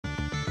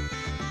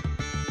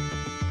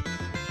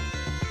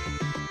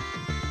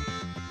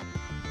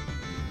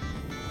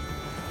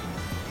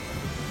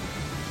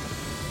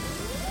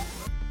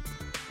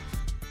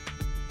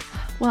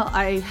Well,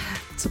 I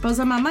suppose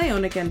I'm on my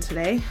own again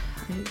today.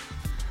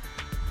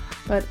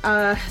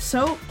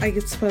 So I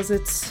suppose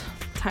it's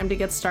time to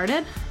get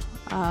started.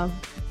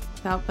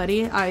 Without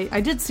Buddy,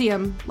 I did see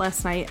him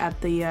last night at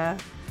the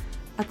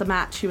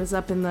match. He was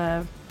up in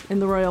the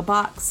royal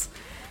box.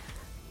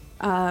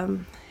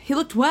 He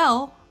looked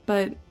well,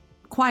 but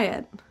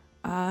quiet.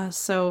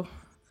 So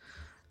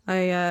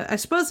I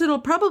suppose it'll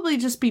probably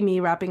just be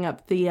me wrapping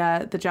up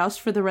the joust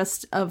for the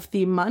rest of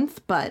the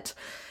month, but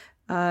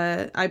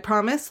I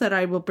promise that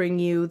I will bring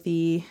you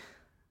the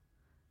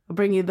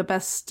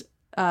best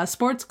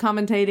sports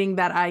commentating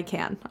that I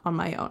can on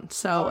my own.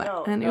 So,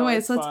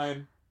 anyways, let's.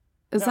 Fine.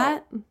 Is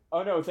that?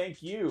 Oh no,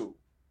 thank you.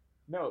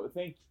 No,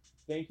 thank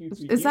you to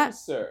is you, that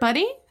sir.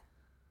 Buddy?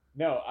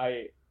 No,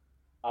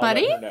 I'll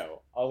Buddy? let her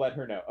know. I'll let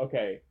her know.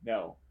 Okay,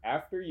 no.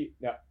 After you,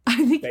 no. I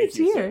think Thank it's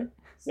you, here. sir.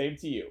 Same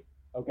to you.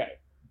 Okay,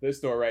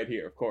 this door right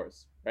here, of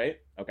course. Right?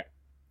 Okay.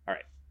 All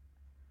right.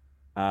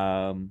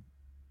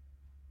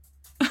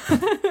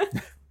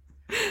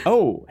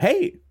 Oh,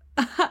 hey.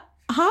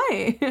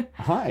 Hi.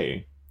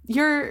 Hi.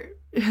 You're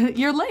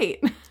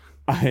late.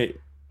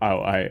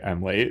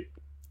 I'm late.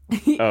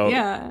 Oh,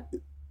 yeah.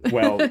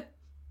 Well,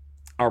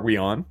 are we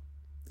on?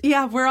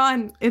 Yeah, we're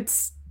on.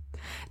 It's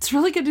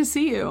really good to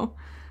see you.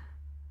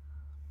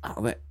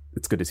 Oh,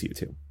 it's good to see you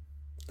too.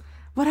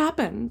 What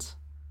happened?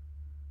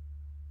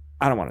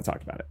 I don't want to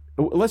talk about it.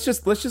 Let's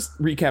just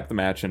recap the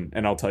match and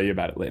I'll tell you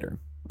about it later.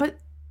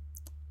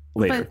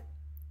 Later.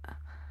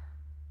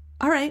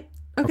 All right.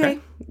 Okay.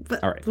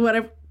 All right.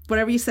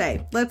 Whatever you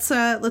say. Let's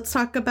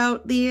talk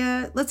about the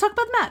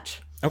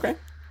match. Okay.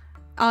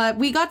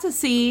 We got to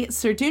see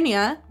Sir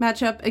Dunia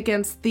match up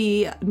against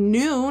the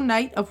new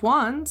Knight of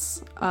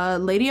Wands,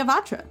 Lady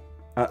Avatra.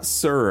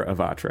 Sir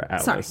Avatra,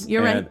 Alice. Sorry,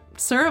 you're right.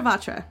 Sir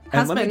Avatra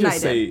has been knighted. And let me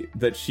just say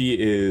that she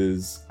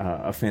is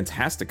a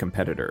fantastic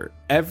competitor.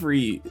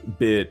 Every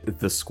bit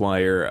the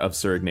squire of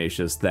Sir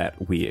Ignatius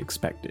that we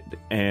expected.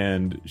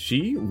 And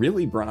she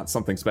really brought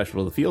something special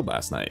to the field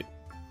last night.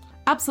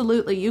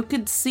 Absolutely. You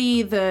could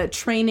see the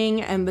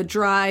training and the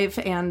drive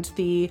and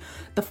the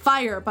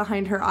fire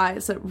behind her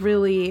eyes that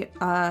really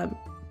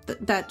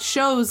that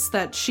shows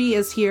that she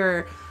is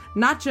here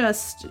not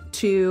just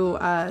to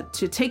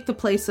take the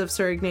place of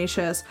Sir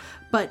Ignatius,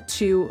 but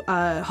to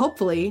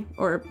hopefully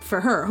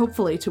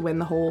to win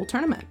the whole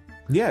tournament.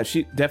 Yeah,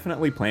 she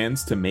definitely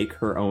plans to make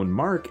her own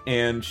mark,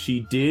 and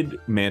she did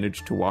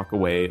manage to walk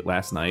away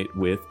last night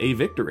with a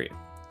victory.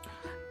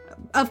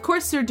 Of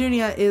course, Sir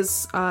Dunia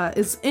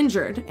is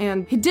injured,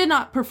 and he did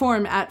not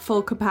perform at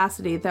full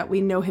capacity that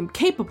we know him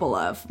capable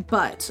of,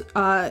 but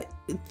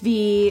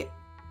the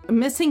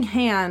missing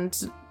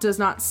hand does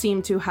not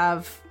seem to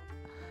have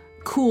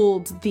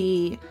cooled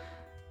the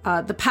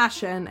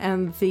passion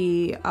and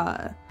the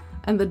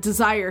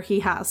desire he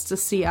has to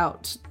see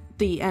out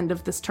the end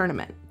of this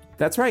tournament.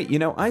 That's right. You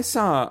know, I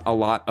saw a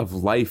lot of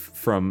life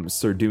from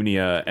Sir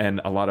Dunia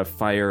and a lot of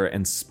fire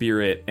and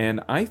spirit,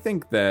 and I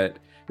think that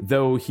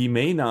though he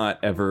may not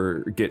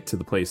ever get to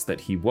the place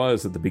that he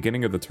was at the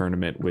beginning of the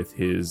tournament with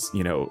his,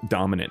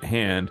 dominant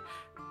hand,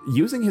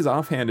 using his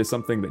offhand is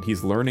something that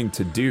he's learning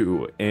to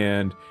do,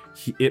 and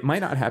it might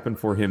not happen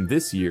for him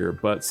this year,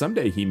 but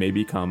someday he may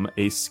become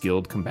a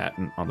skilled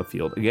combatant on the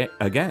field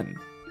again.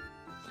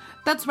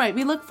 That's right.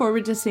 We look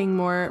forward to seeing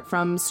more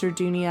from Sir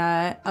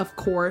Dunia, of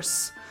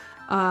course.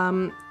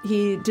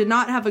 He did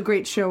not have a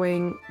great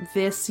showing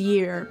this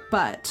year,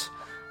 but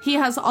he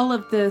has all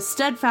of the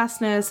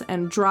steadfastness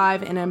and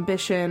drive and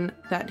ambition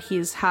that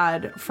he's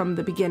had from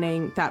the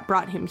beginning that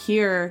brought him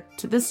here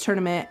to this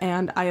tournament,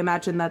 and I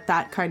imagine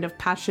that kind of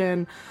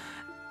passion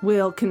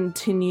will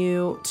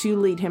continue to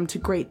lead him to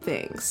great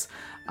things.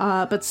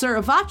 But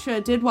Sir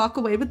Avatra did walk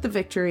away with the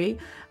victory,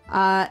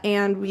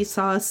 and we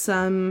saw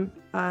some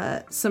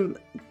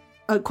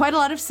quite a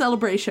lot of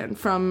celebration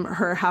from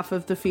her half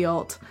of the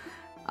field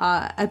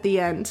at the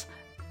end.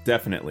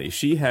 Definitely.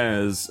 She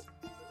has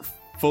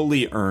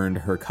fully earned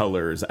her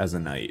colors as a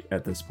knight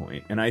at this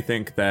point. And I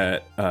think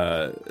that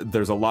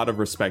there's a lot of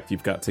respect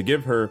you've got to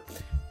give her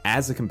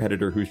as a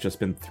competitor who's just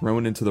been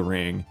thrown into the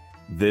ring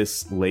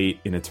this late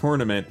in a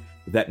tournament,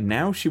 that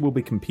now she will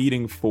be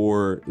competing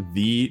for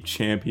the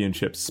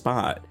championship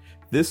spot.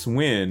 This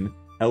win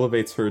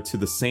elevates her to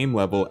the same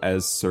level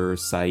as Sir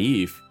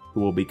Saif, who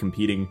will be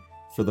competing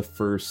for the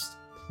first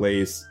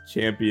place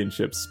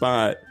championship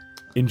spot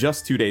in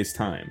just 2 days'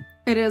 time.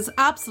 It is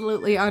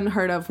absolutely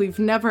unheard of. We've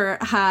never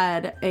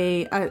had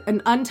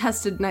an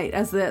untested knight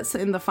as this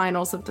in the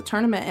finals of the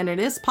tournament, and it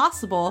is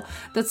possible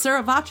that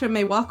Sir Avatra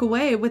may walk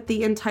away with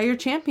the entire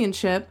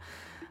championship.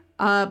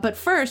 But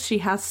first, she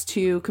has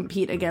to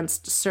compete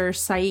against Sir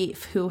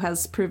Saif, who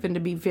has proven to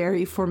be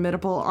very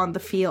formidable on the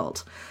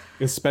field.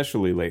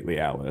 Especially lately,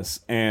 Alice.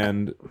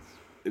 And,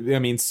 I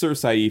mean, Sir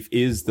Saif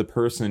is the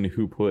person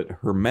who put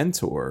her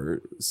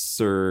mentor,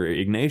 Sir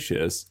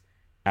Ignatius,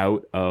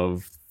 out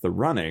of the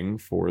running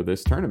for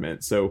this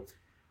tournament. So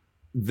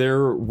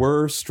there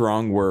were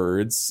strong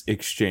words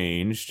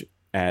exchanged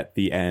at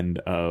the end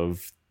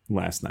of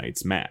last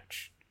night's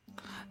match.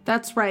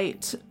 That's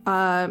right.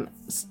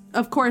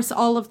 Of course,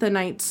 all of the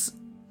knights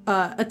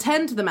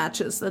attend the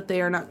matches that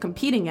they are not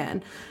competing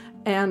in.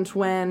 And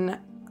when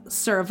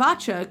Sir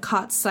Avatra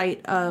caught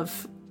sight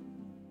of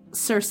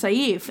Sir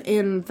Saif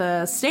in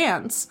the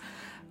stands,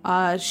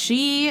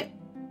 she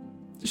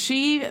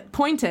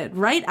pointed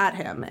right at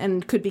him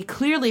and could be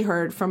clearly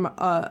heard from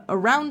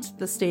around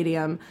the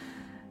stadium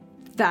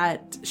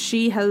that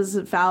she has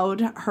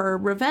vowed her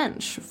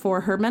revenge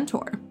for her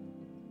mentor.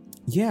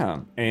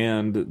 Yeah,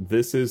 and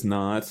this is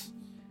not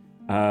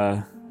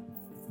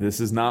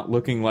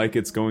looking like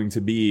it's going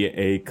to be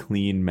a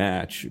clean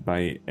match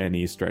by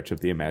any stretch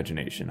of the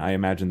imagination. I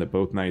imagine that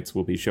both knights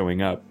will be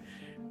showing up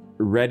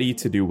ready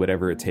to do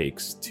whatever it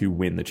takes to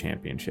win the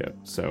championship.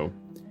 So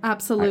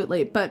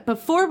absolutely. But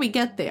before we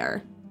get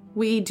there,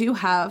 we do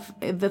have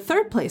the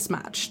third place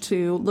match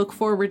to look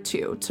forward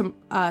to.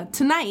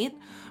 Tonight,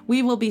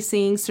 we will be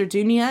seeing Sir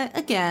Dunia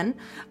again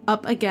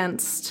up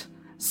against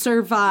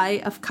Sir Vi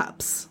of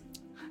Cups.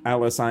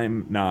 Alice,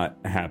 I'm not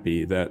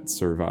happy that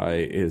Sir Vi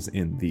is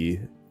in the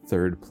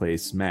third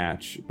place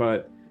match,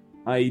 but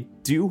I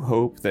do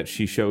hope that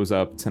she shows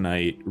up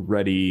tonight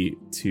ready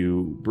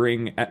to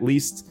bring at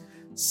least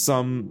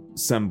some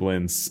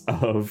semblance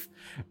of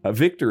a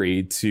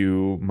victory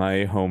to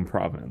my home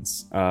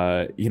province.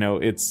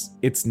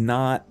 It's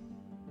not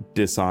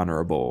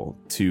dishonorable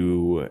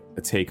to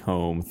take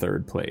home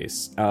third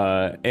place.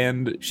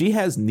 And she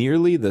has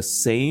nearly the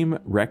same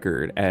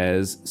record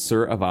as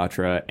Sir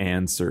Avatra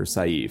and Sir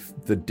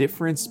Saif. The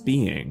difference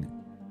being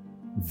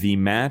the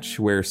match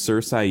where Sir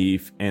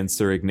Saif and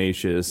Sir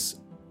Ignatius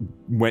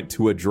went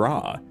to a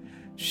draw.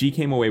 She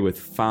came away with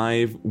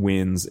 5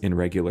 wins in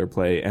regular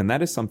play, and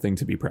that is something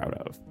to be proud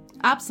of.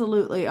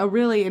 Absolutely. A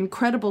really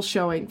incredible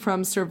showing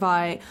from Sir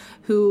Vi,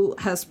 who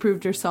has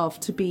proved herself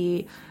to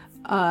be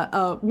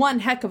one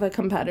heck of a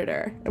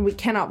competitor, and we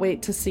cannot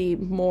wait to see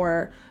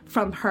more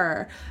from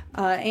her.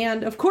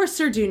 And of course,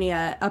 Sir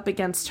Dunia up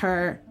against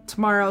her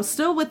tomorrow,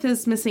 still with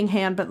his missing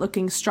hand, but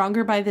looking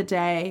stronger by the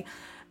day,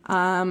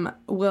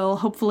 will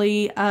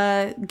hopefully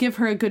give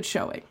her a good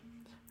showing.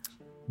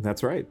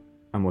 That's right.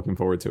 I'm looking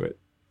forward to it.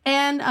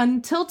 And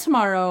until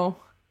tomorrow,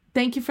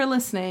 thank you for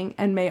listening,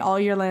 and may all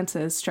your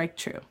lances strike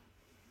true.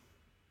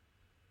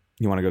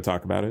 You want to go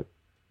talk about it?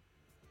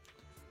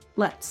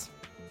 Let's.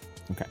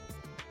 Okay.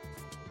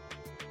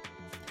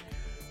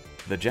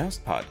 The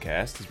Joust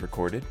Podcast is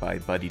recorded by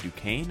Buddy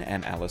Duquesne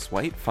and Alice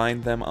White.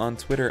 Find them on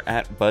Twitter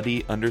at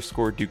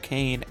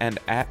Buddy_Duquesne and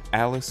at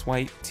Alice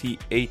White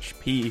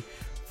THP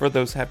for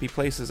those happy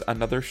places,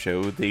 another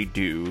show they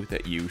do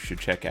that you should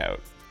check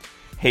out.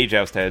 Hey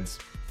Joust Heads,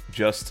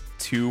 just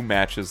 2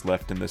 matches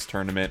left in this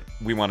tournament.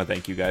 We want to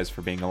thank you guys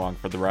for being along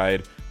for the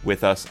ride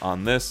with us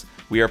on this.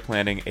 We are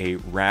planning a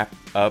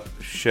wrap-up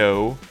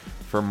show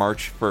for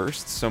March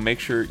 1st, so make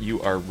sure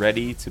you are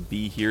ready to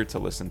be here to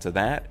listen to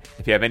that.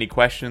 If you have any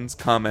questions,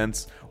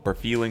 comments, or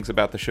feelings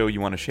about the show you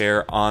want to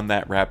share on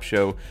that wrap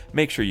show,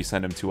 make sure you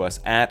send them to us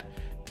at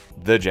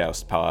The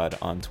Joust Pod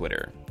on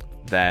Twitter.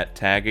 That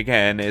tag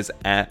again is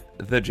at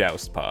The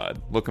Joust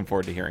Pod. Looking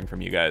forward to hearing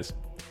from you guys.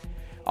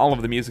 All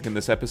of the music in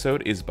this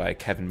episode is by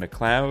Kevin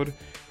MacLeod.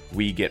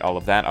 We get all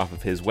of that off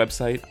of his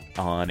website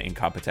on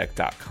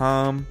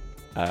incompetech.com.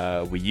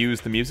 We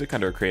use the music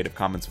under a Creative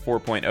Commons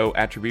 4.0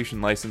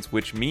 attribution license,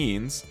 which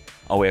means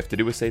all we have to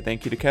do is say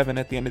thank you to Kevin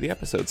at the end of the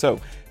episode.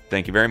 So,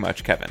 thank you very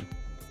much, Kevin.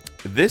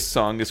 This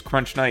song is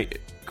Crunch Night.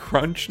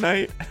 Crunch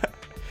Night?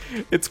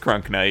 It's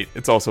Crunk Night.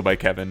 It's also by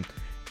Kevin.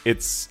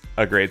 It's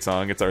a great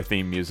song. It's our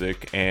theme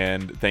music,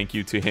 and thank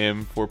you to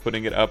him for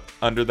putting it up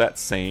under that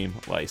same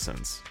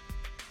license.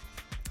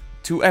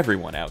 To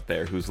everyone out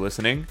there who's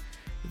listening,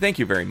 thank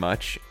you very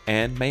much,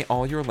 and may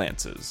all your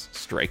lances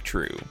strike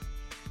true.